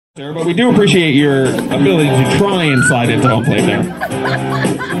But we do appreciate your ability to try and slide into home plate there.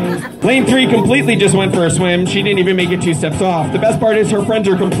 Lane 3 completely just went for a swim. She didn't even make it 2 steps off. The best part is her friends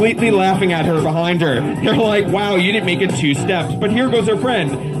are completely laughing at her behind her. They're like, wow, you didn't make it 2 steps. But here goes her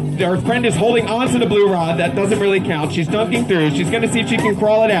friend. Her friend is holding onto the blue rod. That doesn't really count. She's dunking through. She's going to see if she can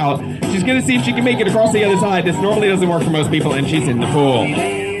crawl it out. She's going to see if she can make it across the other side. This normally doesn't work for most people, and she's in the pool.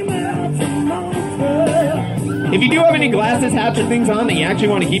 If you do have any glasses, hats, or things on that you actually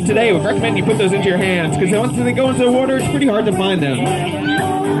want to keep today, I would recommend you put those into your hands, because once they go into the water, it's pretty hard to find them.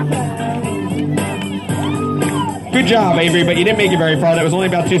 Good job, Avery, but you didn't make it very far. That was only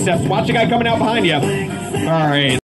about 2 steps. Watch the guy coming out behind you. All right.